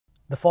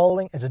The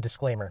following is a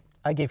disclaimer.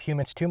 I gave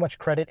humans too much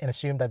credit and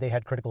assumed that they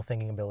had critical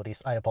thinking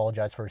abilities. I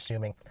apologize for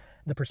assuming.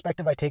 The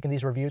perspective I take in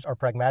these reviews are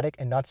pragmatic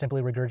and not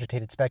simply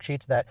regurgitated spec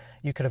sheets that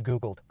you could have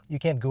Googled. You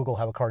can't Google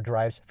how a car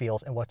drives,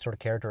 feels, and what sort of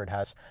character it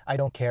has. I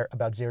don't care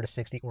about 0 to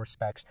 60 or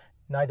specs.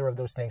 Neither of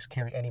those things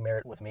carry any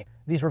merit with me.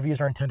 These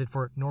reviews are intended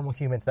for normal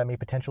humans that may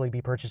potentially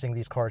be purchasing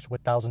these cars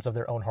with thousands of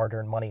their own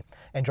hard-earned money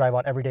and drive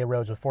on everyday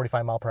roads with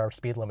 45-mile-per-hour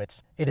speed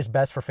limits. It is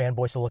best for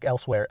fanboys to look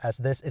elsewhere, as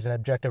this is an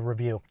objective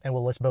review and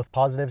will list both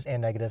positives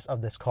and negatives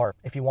of this car.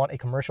 If you want a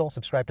commercial,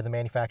 subscribe to the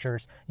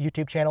manufacturer's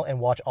YouTube channel and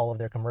watch all of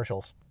their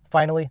commercials.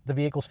 Finally, the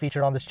vehicles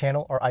featured on this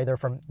channel are either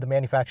from the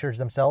manufacturers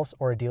themselves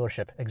or a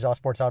dealership.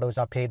 Exhaustsports Auto is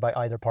not paid by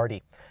either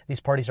party.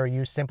 These parties are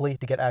used simply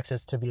to get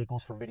access to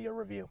vehicles for video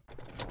review.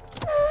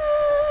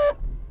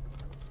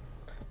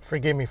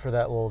 Forgive me for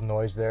that little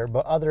noise there,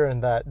 but other than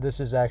that, this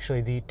is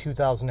actually the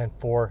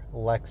 2004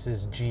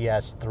 Lexus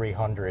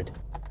GS300.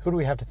 Who do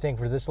we have to thank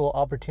for this little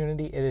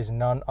opportunity? It is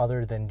none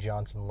other than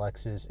Johnson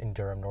Lexus in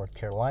Durham, North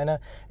Carolina.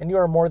 And you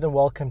are more than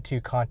welcome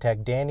to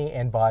contact Danny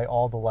and buy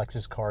all the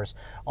Lexus cars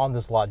on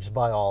this lot. Just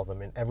buy all of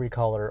them in every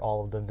color,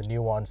 all of them, the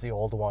new ones, the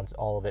old ones,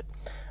 all of it.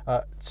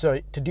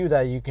 So to do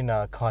that, you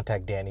can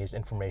contact Danny. His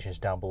information is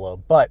down below.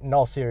 But in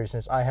all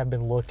seriousness, I have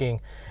been looking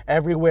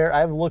everywhere.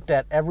 I've looked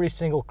at every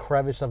single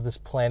crevice of this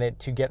planet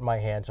to get my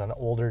hands on an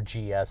older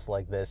GS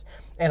like this.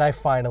 And I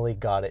finally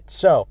got it.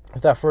 So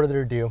without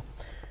further ado,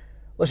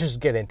 let's just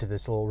get into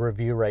this little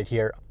review right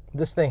here.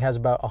 This thing has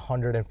about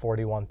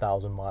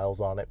 141,000 miles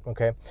on it,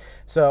 okay?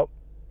 So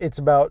it's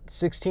about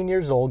 16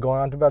 years old,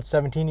 going on to about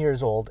 17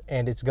 years old,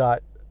 and it's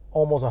got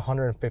almost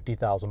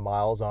 150,000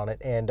 miles on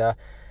it. And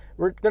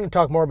we're going to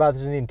talk more about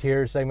this in the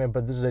interior segment,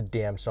 but this is a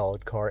damn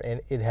solid car, and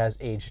it has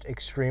aged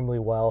extremely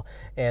well.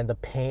 And the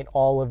paint,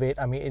 all of it,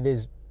 I mean, it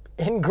is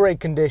in great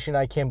condition.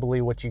 I can't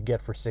believe what you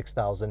get for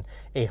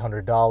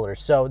 $6,800.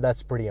 So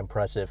that's pretty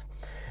impressive.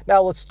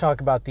 Now let's talk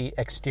about the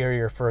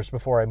exterior first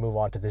before I move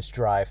on to this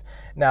drive.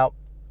 Now,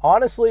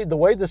 honestly, the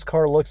way this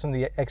car looks on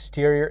the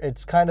exterior,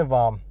 it's kind of,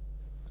 I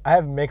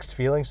have mixed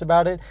feelings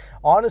about it.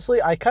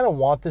 Honestly, I kind of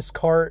want this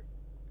car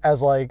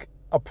as like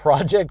a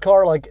project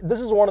car. Like, this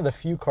is one of the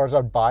few cars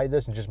I'd buy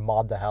this and just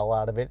mod the hell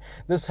out of it.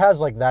 This has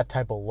like that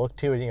type of look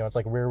to it. You know, it's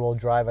like rear wheel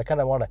drive. I kind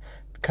of want to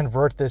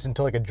convert this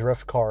into like a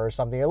drift car or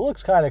something. It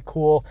looks kind of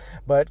cool,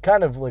 but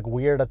kind of like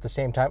weird at the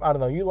same time. I don't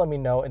know. You let me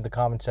know in the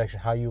comment section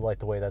how you like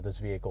the way that this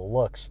vehicle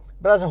looks.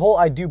 But as a whole,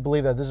 I do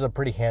believe that this is a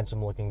pretty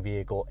handsome looking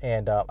vehicle,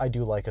 and I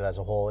do like it as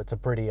a whole. It's a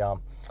pretty, you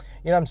know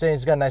what I'm saying?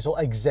 It's got a nice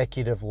little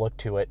executive look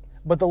to it.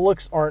 But the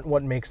looks aren't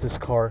what makes this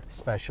car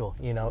special.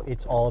 You know,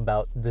 it's all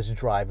about this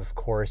drive, of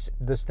course.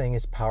 This thing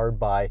is powered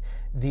by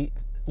the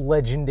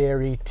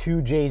legendary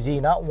 2JZ,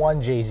 not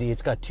 1JZ.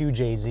 It's got 2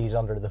 JZs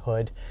under the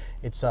hood.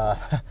 It's the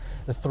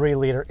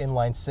 3-liter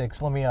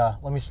inline-six. Let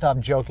me stop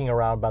joking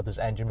around about this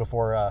engine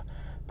before a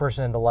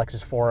person in the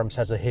Lexus forums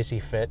has a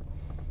hissy fit.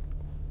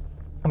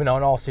 I mean,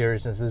 in all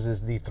seriousness, this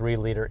is the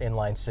 3-liter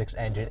inline-six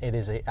engine. It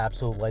is an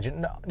absolute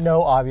legend.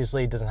 No,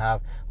 obviously, it doesn't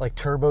have like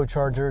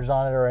turbochargers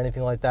on it or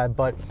anything like that,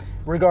 but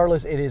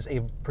regardless, it is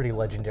a pretty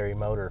legendary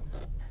motor.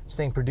 This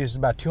thing produces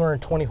about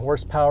 220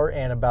 horsepower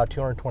and about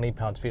 220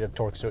 pounds-feet of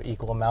torque, so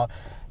equal amount.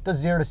 Does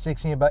 0 to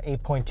 60 in about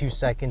 8.2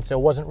 seconds, so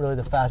it wasn't really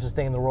the fastest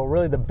thing in the world.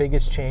 Really, the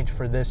biggest change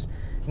for this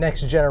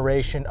next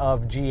generation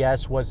of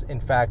GS was,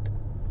 in fact,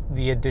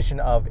 the addition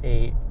of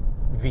a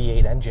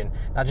V8 engine.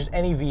 Not just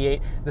any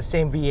V8, the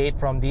same V8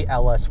 from the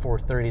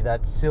LS430,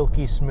 that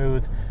silky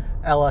smooth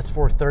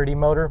LS430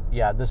 motor.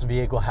 Yeah, this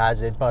vehicle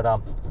has it, but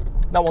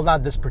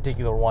not this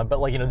particular one, but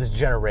like, you know, this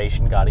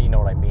generation got it, you know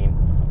what I mean.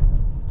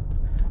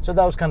 So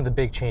that was kind of the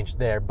big change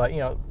there. But, you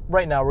know,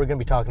 right now we're going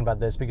to be talking about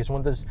this because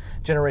when this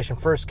generation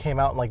first came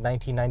out in like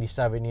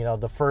 1997, you know,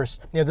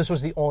 this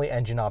was the only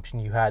engine option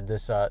you had,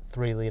 this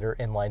 3-liter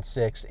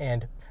inline-six,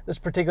 and this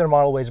particular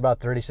model weighs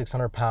about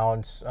 3,600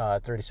 pounds,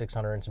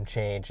 3,600 and some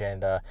change,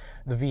 and the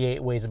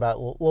V8 weighs about a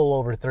little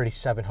over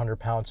 3,700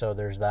 pounds, so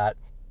there's that.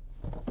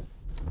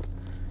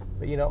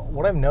 But, you know,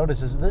 what I've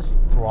noticed is this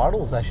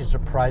throttle is actually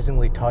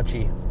surprisingly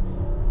touchy.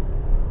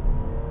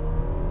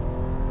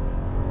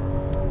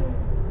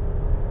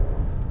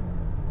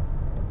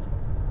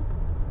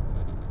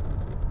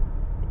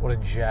 What a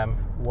gem.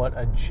 What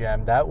a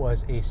gem. That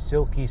was a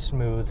silky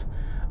smooth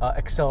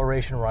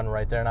acceleration run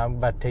right there. And I'm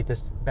about to take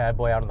this bad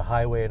boy out on the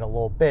highway in a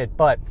little bit,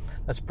 but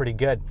that's pretty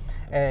good.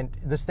 And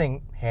this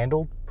thing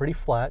handled pretty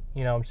flat,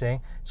 you know what I'm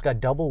saying? It's got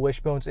double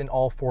wishbones in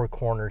all 4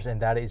 corners,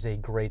 and that is a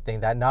great thing.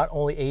 That not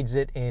only aids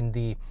it in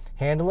the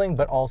handling,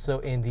 but also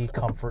in the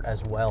comfort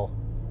as well.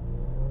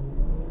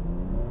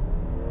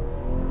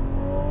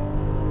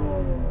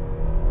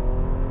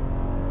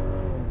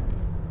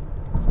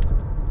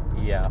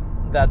 Yeah.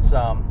 That's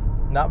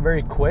not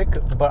very quick,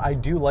 but I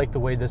do like the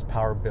way this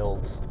power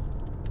builds.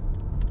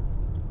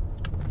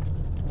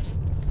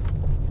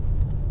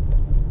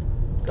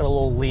 Got a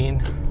little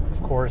lean,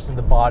 of course, in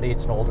the body.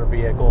 It's an older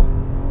vehicle.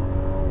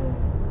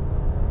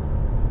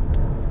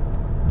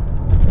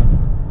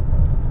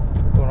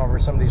 Going over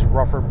some of these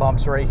rougher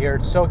bumps right here.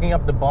 It's soaking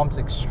up the bumps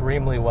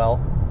extremely well.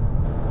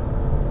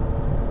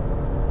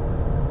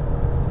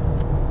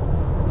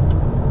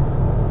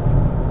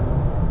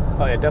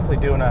 Oh yeah, definitely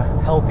doing a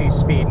healthy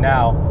speed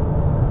now.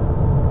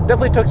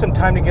 Definitely took some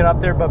time to get up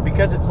there, but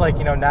because it's like,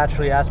 you know,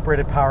 naturally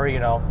aspirated power, you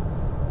know,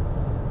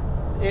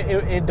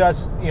 it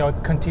does, you know,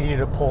 continue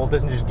to pull. It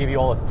doesn't just give you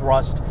all the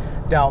thrust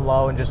down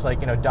low and just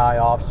like, you know, die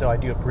off. So I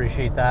do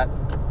appreciate that.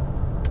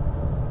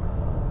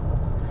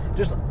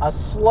 Just a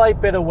slight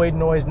bit of weight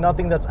noise,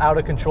 nothing that's out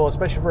of control,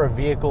 especially for a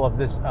vehicle of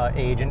this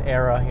age and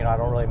era. You know, I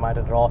don't really mind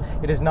it at all.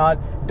 It is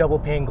not double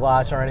pane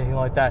glass or anything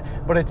like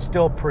that, but it's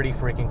still pretty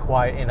freaking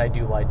quiet, and I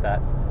do like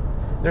that.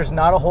 There's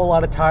not a whole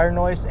lot of tire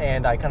noise,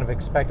 and I kind of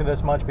expected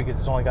as much because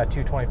it's only got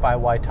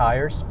 225 wide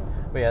tires.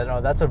 But yeah, no,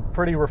 that's a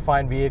pretty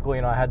refined vehicle.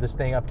 You know, I had this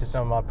thing up to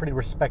some pretty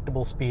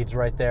respectable speeds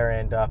right there,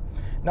 and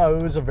no,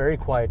 it was a very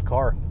quiet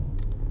car.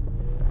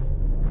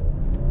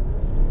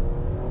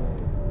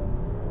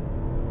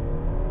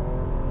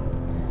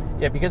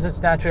 Yeah, because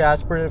it's naturally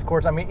aspirated, of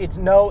course. I mean,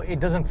 it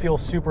doesn't feel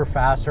super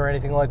fast or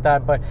anything like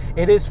that, but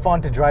it is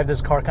fun to drive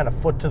this car kind of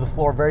foot to the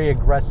floor very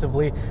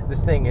aggressively.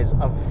 This thing is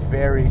a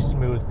very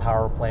smooth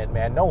power plant,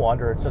 man. No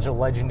wonder it's such a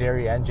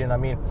legendary engine. I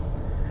mean,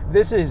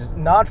 this is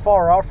not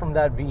far off from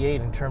that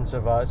V8 in terms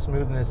of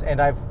smoothness,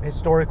 and I've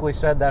historically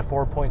said that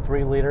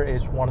 4.3 liter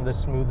is one of the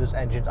smoothest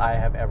engines I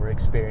have ever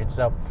experienced.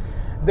 So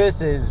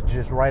this is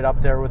just right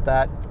up there with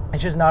that.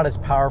 It's just not as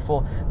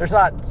powerful. There's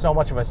not so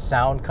much of a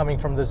sound coming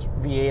from this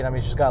V8. I mean,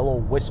 it's just got a little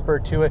whisper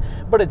to it,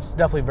 but it's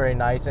definitely very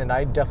nice, and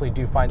I definitely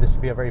do find this to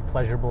be a very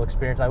pleasurable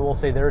experience. I will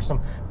say there's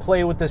some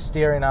play with the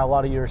steering. Now, a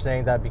lot of you are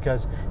saying that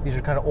because these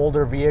are kind of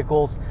older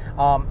vehicles,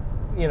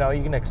 you know,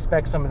 you can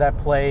expect some of that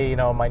play, you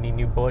know, might need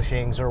new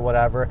bushings or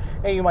whatever,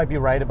 and you might be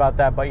right about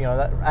that, but you know,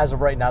 that, as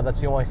of right now,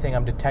 that's the only thing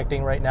I'm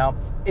detecting right now.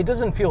 It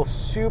doesn't feel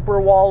super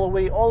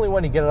wallowy, only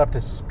when you get it up to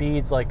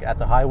speeds, like at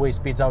the highway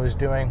speeds I was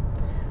doing.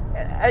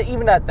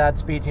 Even at that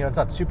speed, you know, it's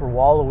not super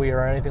wallowy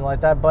or anything like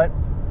that, but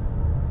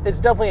it's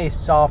definitely a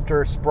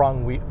softer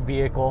sprung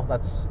vehicle,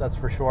 that's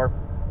for sure.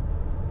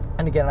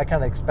 And again, I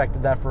kind of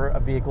expected that for a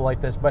vehicle like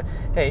this, but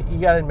hey,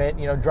 you gotta admit,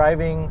 you know,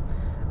 driving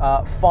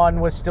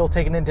fun was still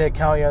taken into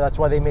account. You know, that's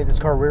why they made this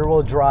car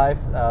rear-wheel drive.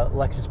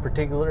 Lexus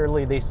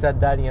particularly, they said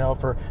that, you know,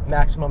 for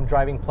maximum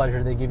driving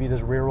pleasure, they give you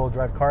this rear-wheel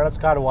drive car. That's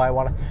kind of why I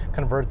want to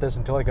convert this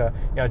into like a,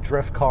 you know,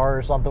 drift car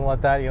or something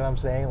like that. You know what I'm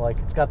saying? Like,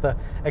 it's got the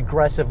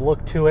aggressive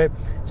look to it.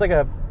 It's like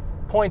a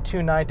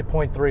 0.29 to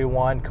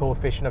 0.31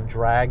 coefficient of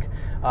drag.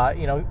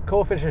 You know,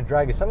 coefficient of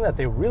drag is something that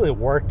they really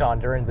worked on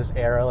during this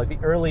era, like the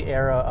early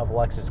era of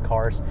Lexus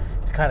cars,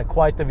 to kind of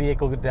quiet the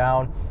vehicle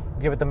down,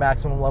 give it the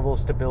maximum level of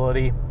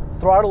stability.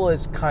 Throttle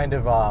is kind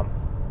of a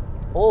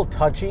little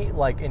touchy,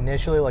 like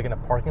initially, like in a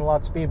parking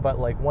lot speed, but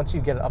like once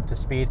you get it up to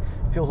speed,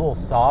 it feels a little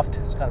soft.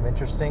 It's kind of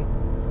interesting.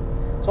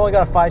 It's only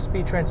got a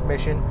 5-speed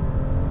transmission.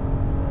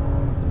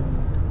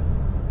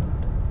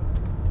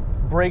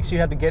 Brakes, you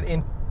have to get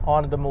in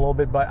onto them a little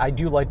bit, but I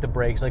do like the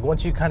brakes. Like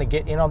once you kind of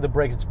get in on the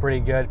brakes, it's pretty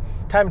good.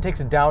 Time it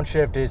takes a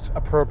downshift is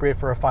appropriate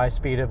for a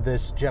 5-speed of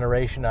this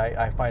generation.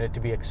 I find it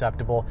to be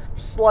acceptable.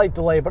 Slight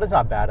delay, but it's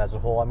not bad as a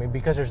whole. I mean,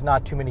 because there's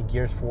not too many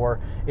gears for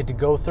it to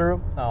go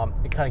through,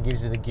 it kind of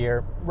gives you the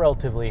gear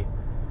relatively,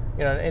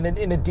 you know, in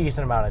a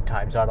decent amount of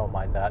time, so I don't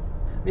mind that.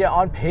 Yeah,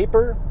 on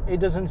paper, it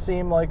doesn't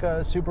seem like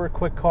a super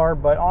quick car,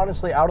 but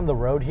honestly, out on the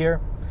road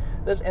here,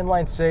 this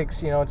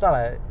inline-six, you know, it's not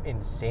an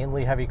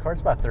insanely heavy car.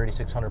 It's about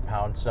 3,600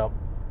 pounds, so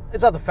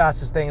it's not the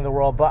fastest thing in the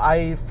world, but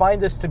I find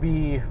this to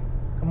be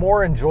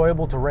more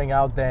enjoyable to ring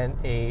out than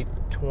a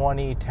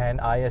 2010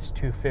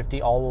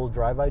 IS250 all-wheel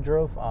drive I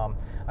drove.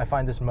 I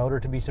find this motor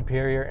to be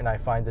superior, and I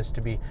find this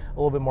to be a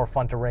little bit more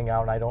fun to ring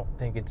out, and I don't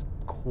think it's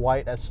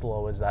quite as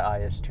slow as that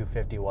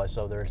IS250 was,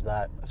 so there's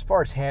that. As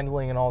far as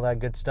handling and all that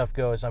good stuff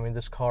goes, I mean,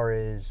 this car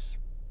is,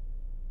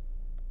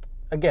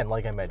 again,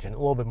 like I mentioned, a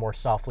little bit more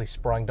softly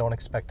sprung. Don't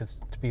expect it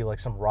to be like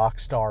some rock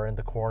star in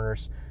the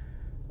corners.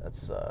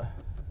 That's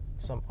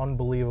some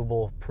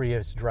unbelievable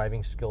Prius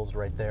driving skills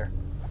right there.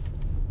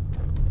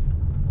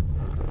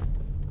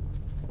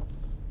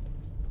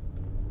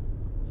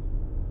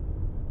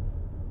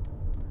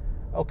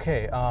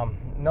 Okay,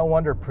 no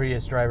wonder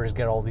Prius drivers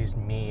get all these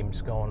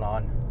memes going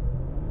on.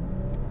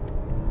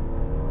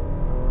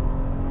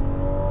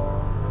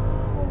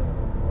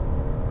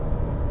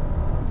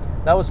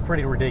 That was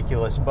pretty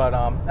ridiculous, but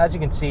as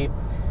you can see,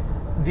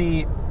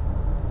 the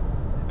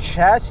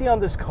chassis on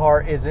this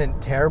car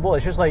isn't terrible.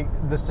 It's just like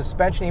the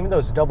suspension, even though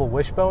it's double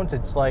wishbones,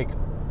 it's like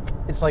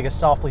a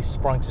softly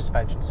sprung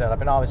suspension setup.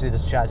 And obviously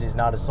this chassis is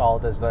not as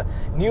solid as the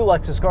new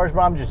Lexus cars,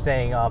 but I'm just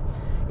saying,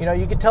 you know,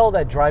 you could tell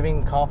that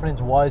driving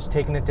confidence was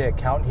taken into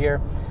account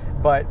here,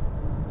 but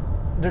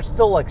there's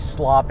still like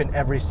slop in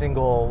every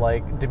single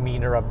like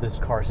demeanor of this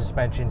car,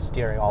 suspension,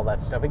 steering, all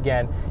that stuff.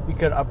 Again, you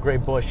could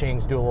upgrade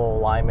bushings, do a little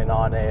alignment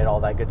on it,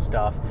 all that good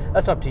stuff.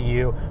 That's up to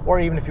you.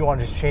 Or even if you want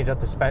to just change out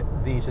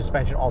the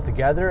suspension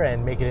altogether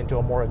and make it into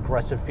a more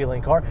aggressive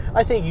feeling car,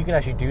 I think you can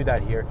actually do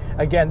that here.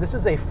 Again, this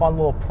is a fun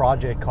little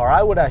project car.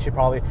 I would actually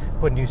probably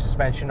put new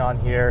suspension on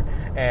here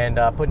and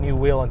put new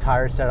wheel and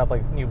tire setup,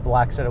 like new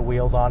black set of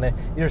wheels on it.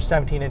 These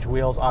are 17-inch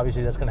wheels.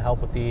 Obviously, that's going to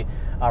help with the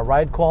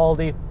ride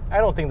quality. I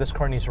don't think this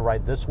car needs to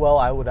ride this well.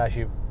 I would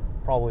actually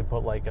probably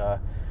put like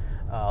a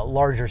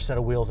larger set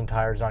of wheels and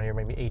tires on here,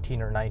 maybe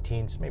 18 or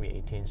 19s, maybe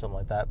 18, something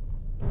like that.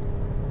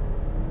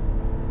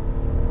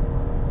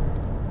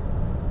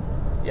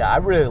 Yeah, I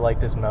really like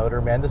this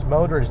motor, man. This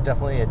motor is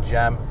definitely a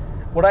gem.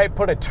 Would I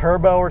put a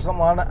turbo or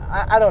something on it?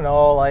 I don't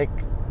know. Like,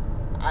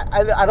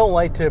 I don't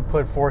like to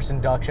put forced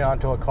induction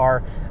onto a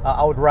car.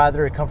 I would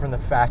rather it come from the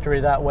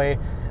factory that way.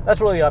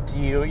 That's really up to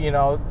you. You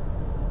know,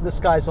 the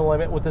sky's the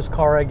limit with this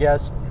car, I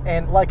guess.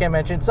 And like I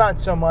mentioned, it's not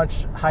so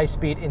much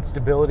high-speed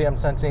instability I'm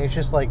sensing. It's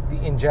just like the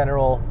in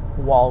general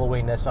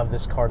wallowiness of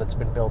this car that's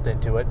been built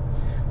into it.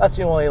 That's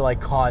the only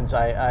like cons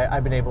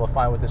I've been able to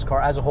find with this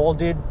car. As a whole,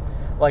 dude,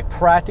 like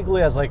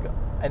practically as like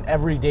an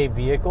everyday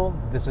vehicle,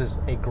 this is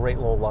a great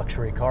little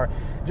luxury car.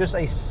 Just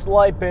a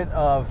slight bit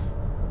of,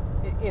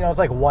 you know, it's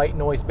like white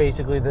noise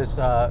basically, this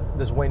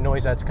wind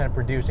noise that's kind of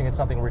producing. It's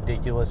nothing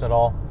ridiculous at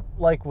all.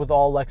 Like with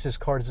all Lexus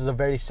cars, this is a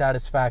very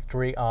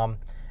satisfactory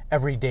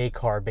everyday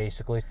car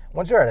basically.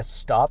 Once you're at a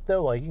stop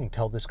though, like you can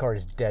tell this car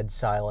is dead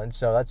silent,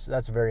 so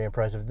that's very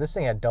impressive. If this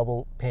thing had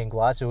double pane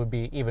glass, it would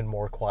be even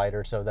more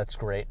quieter, so that's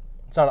great.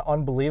 It's not an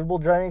unbelievable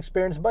driving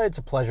experience, but it's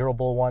a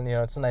pleasurable one. You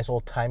know, it's a nice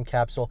old time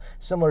capsule,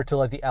 similar to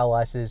like the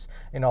LS's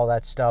and all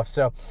that stuff.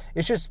 So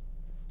it's just,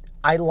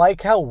 I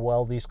like how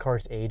well these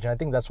cars age, and I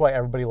think that's why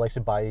everybody likes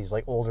to buy these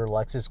like older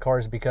Lexus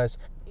cars, because,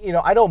 you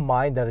know, I don't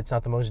mind that it's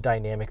not the most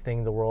dynamic thing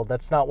in the world.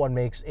 That's not what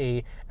makes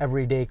a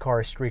everyday car,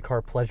 a street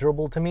car,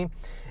 pleasurable to me.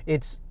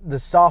 It's the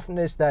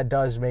softness that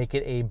does make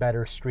it a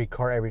better street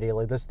car every day.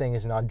 Like this thing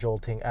is not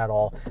jolting at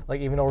all.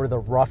 Like even over the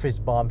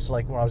roughest bumps,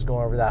 like when I was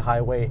going over that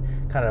highway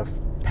kind of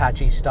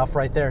patchy stuff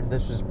right there,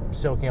 this was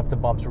soaking up the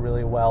bumps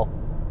really well.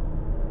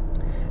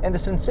 And the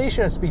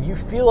sensation of speed, you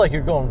feel like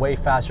you're going way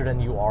faster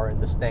than you are in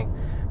this thing.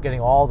 Getting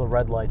all the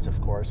red lights,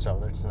 of course, so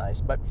that's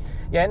nice. But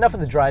yeah, enough of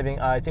the driving.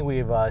 I think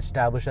we've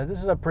established that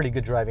this is a pretty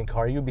good driving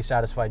car. You'd be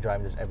satisfied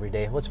driving this every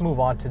day. Let's move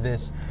on to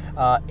this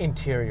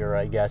interior,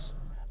 I guess.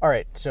 All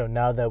right, so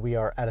now that we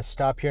are at a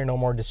stop here, no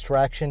more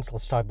distractions,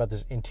 let's talk about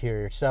this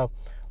interior. So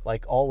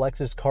like all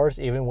Lexus cars,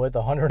 even with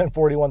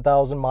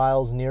 141,000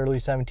 miles, nearly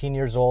 17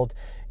 years old,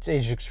 it's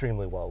aged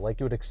extremely well, like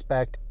you would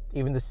expect.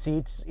 Even the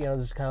seats, you know,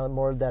 this is kind of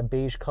more of that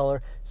beige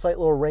color, slight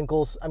little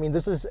wrinkles. I mean,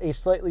 this is a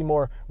slightly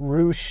more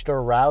ruched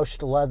or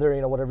roushed leather,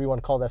 you know, whatever you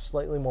want to call that,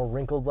 slightly more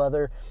wrinkled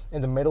leather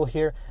in the middle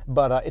here.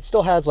 But it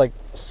still has like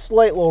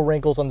slight little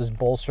wrinkles on this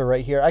bolster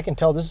right here. I can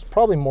tell this is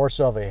probably more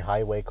so of a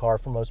highway car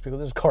for most people.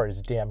 This car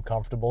is damn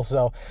comfortable,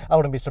 so I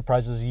wouldn't be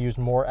surprised this is used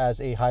more as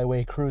a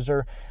highway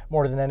cruiser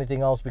more than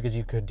anything else, because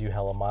you could do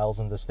hella miles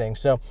in this thing.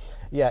 So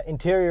yeah,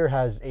 interior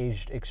has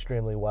aged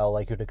extremely well,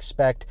 like you'd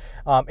expect.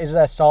 Is it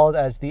as solid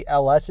as the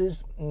LS?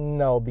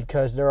 No,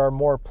 because there are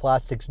more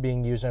plastics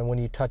being used, and when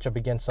you touch up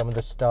against some of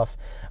this stuff,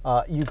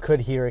 you could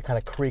hear it kind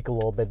of creak a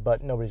little bit,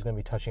 but nobody's going to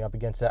be touching up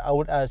against that. I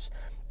would, as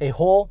a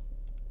whole,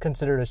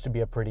 consider this to be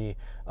a pretty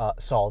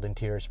solid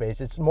interior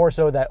space. It's more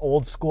so that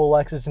old school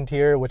Lexus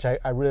interior, which I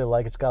really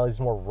like. It's got like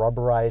this more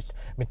rubberized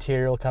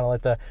material, kind of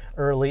like the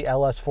early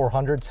LS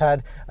 400s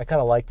had. I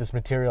kind of like this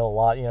material a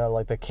lot, you know,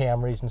 like the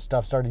Camrys and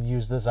stuff started to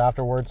use this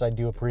afterwards. I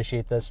do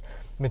appreciate this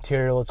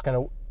material. It's kind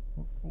of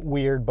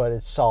weird, but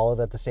it's solid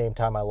at the same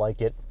time. I like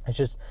it. It's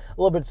just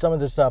a little bit, some of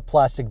this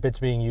plastic bits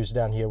being used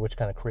down here, which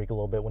kind of creak a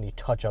little bit when you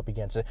touch up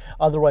against it.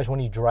 Otherwise, when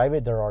you drive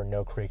it, there are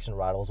no creaks and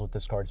rattles with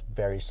this car. It's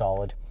very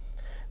solid.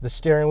 The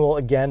steering wheel,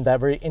 again, that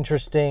very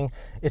interesting.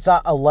 It's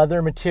not a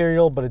leather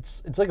material, but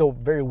it's like a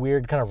very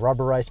weird kind of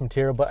rubberized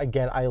material. But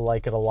again, I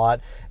like it a lot.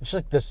 It's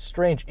like this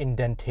strange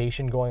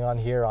indentation going on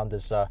here on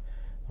this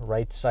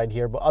right side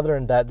here. But other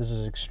than that, this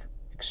is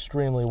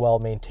extremely well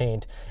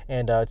maintained,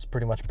 and it's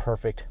pretty much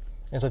perfect.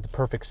 It's like the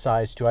perfect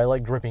size too. I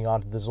like gripping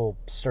onto this little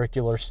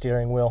circular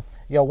steering wheel.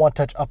 You got one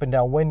touch up and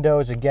down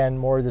windows. Again,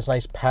 more of this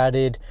nice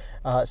padded,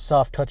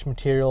 soft touch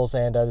materials,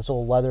 and this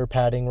little leather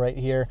padding right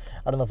here.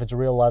 I don't know if it's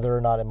real leather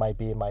or not. It might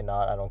be, it might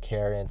not. I don't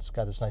care. And it's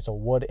got this nice little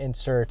wood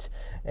insert.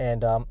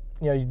 And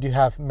you know, you do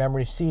have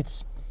memory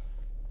seats,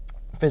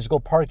 physical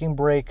parking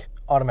brake,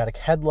 automatic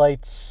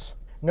headlights.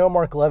 No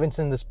Mark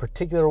Levinson, this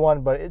particular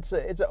one, but it's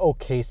an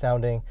okay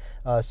sounding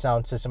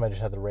sound system. I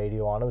just had the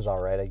radio on. It was all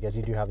right, I guess.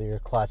 You do have your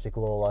classic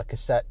little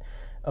cassette,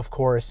 of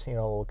course, you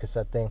know, a little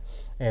cassette thing.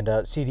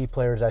 And CD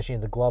player is actually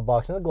in the glove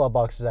box, and the glove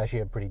box is actually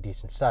a pretty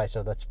decent size,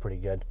 so that's pretty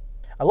good.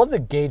 I love the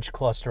gauge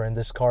cluster in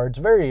this car. It's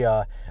very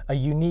a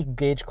unique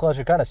gauge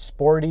cluster, kind of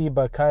sporty,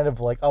 but kind of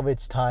like of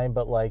its time,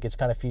 but like it's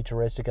kind of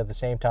futuristic at the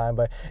same time.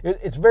 But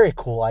it's very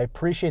cool. I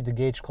appreciate the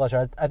gauge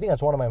cluster. I think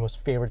that's one of my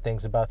most favorite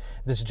things about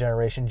this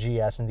generation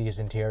GS and these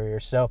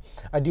interiors. So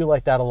I do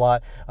like that a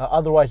lot.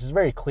 Otherwise, it's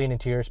very clean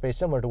interior space,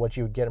 similar to what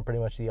you would get in pretty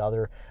much the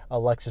other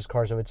Lexus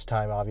cars of its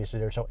time. Obviously,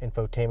 there's no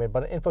infotainment,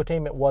 but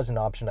infotainment was an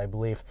option, I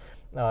believe.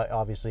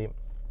 Obviously,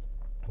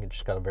 you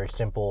just got a very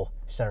simple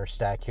center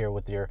stack here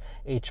with your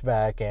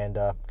HVAC, and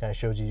kind of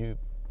shows you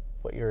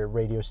what your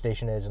radio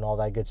station is and all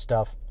that good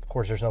stuff. Of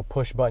course, there's no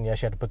push button. You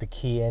actually have to put the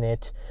key in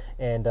it.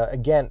 And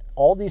again,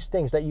 all these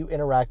things that you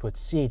interact with,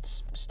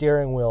 seats,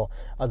 steering wheel,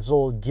 this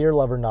little gear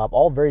lever knob,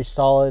 all very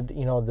solid.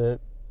 You know, the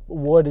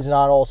wood is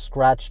not all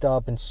scratched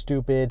up and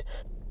stupid.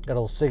 Got a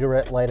little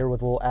cigarette lighter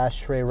with a little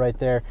ashtray right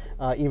there.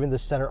 Even the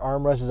center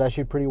armrest is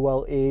actually pretty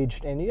well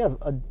aged, and you have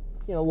a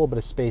little bit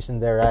of space in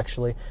there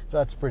actually, so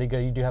that's pretty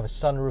good. You do have a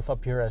sunroof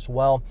up here as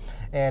well,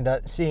 and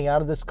seeing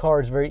out of this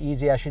car is very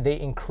easy. Actually, they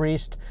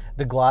increased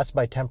the glass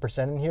by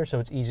 10% in here, so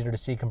it's easier to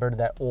see compared to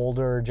that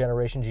older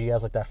generation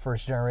GS, like that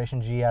first generation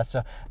GS.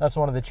 So that's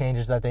one of the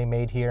changes that they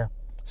made here.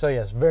 So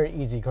yes, very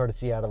easy car to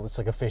see out of. It's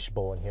like a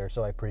fishbowl in here,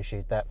 so I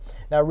appreciate that.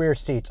 Now, rear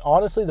seats.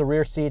 Honestly, the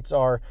rear seats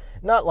are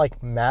not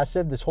like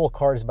massive. This whole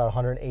car is about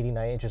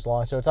 189 inches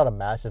long, so it's not a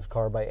massive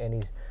car by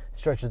any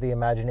stretch of the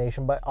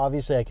imagination, but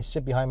obviously I can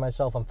sit behind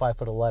myself. I'm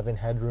 5'11".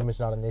 Headroom is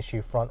not an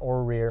issue, front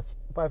or rear.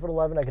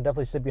 5'11", I can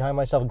definitely sit behind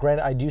myself.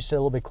 Granted, I do sit a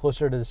little bit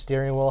closer to the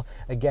steering wheel.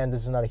 Again,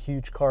 this is not a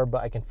huge car,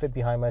 but I can fit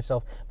behind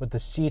myself. But the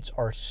seats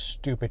are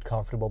stupid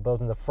comfortable, both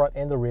in the front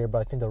and the rear, but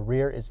I think the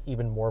rear is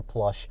even more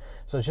plush.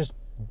 So it's just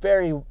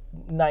very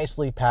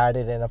nicely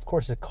padded, and of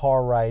course the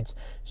car rides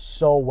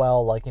so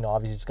well. Like,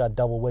 obviously it's got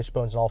double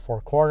wishbones in all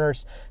four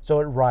corners, so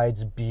it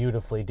rides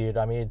beautifully, dude.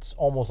 I mean, it's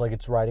almost like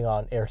it's riding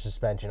on air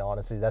suspension,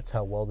 honestly. That's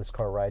how well this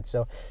car rides.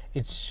 So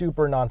it's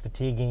super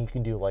non-fatiguing. You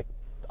can do like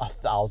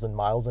 1,000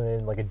 miles in it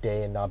in like a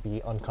day and not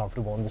be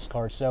uncomfortable in this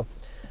car, so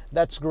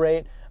that's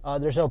great.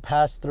 There's no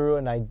pass-through,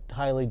 and I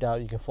highly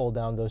doubt you can fold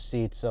down those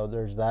seats, so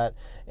there's that.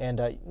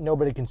 And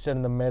nobody can sit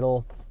in the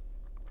middle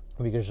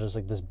because there's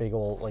like this big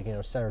old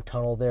center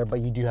tunnel there, but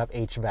you do have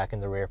HVAC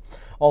in the rear.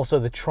 Also,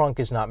 the trunk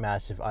is not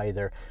massive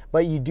either,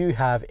 but you do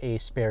have a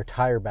spare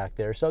tire back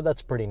there, so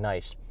that's pretty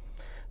nice.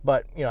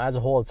 But as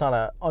a whole, it's not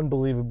an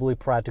unbelievably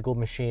practical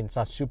machine. It's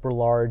not super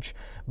large,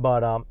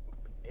 but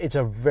it's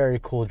a very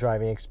cool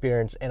driving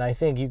experience, and I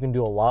think you can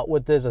do a lot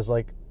with this as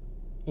like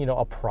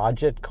a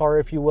project car,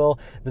 if you will.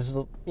 This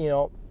is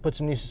put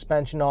some new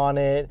suspension on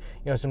it,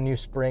 some new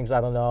springs,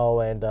 I don't know,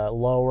 and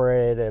lower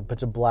it and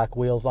put some black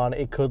wheels on it.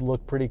 It could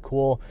look pretty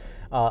cool.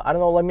 I don't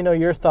know, let me know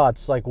your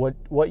thoughts, like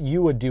what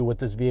you would do with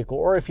this vehicle,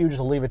 or if you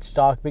just leave it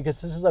stock, because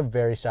this is a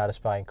very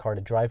satisfying car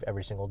to drive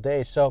every single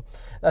day. So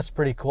that's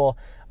pretty cool.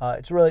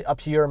 It's really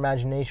up to your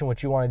imagination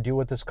what you want to do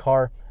with this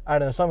car. I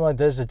don't know, something like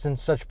this, it's in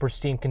such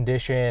pristine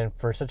condition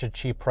for such a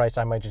cheap price.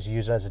 I might just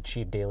use it as a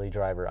cheap daily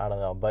driver. I don't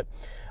know, but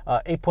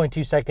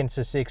 8.2 seconds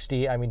to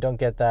 60. I mean, don't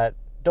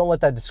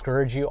let that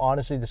discourage you.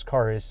 Honestly, this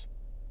car is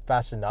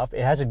fast enough.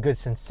 It has a good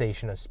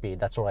sensation of speed.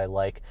 That's what I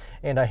like.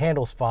 And it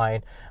handles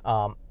fine.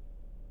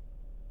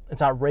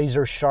 It's not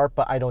razor sharp,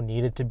 but I don't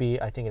need it to be.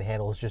 I think it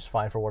handles just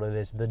fine for what it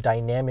is. The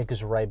dynamic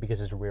is right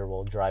because it's rear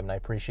wheel drive, and I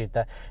appreciate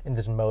that. And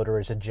this motor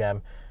is a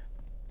gem.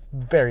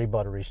 Very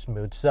buttery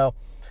smooth. So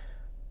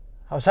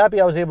I was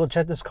happy I was able to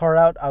check this car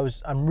out.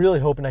 I'm really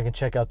hoping I can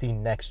check out the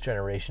next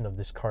generation of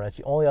this car. That's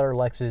the only other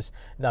Lexus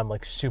that I'm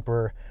like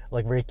super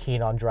very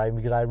keen on driving,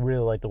 because I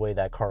really like the way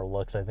that car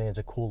looks. I think it's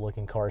a cool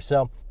looking car.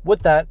 So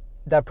with that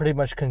pretty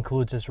much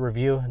concludes this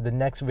review. The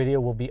next video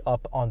will be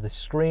up on the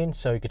screen,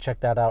 so you can check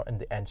that out in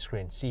the end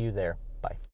screen. See you there. Bye.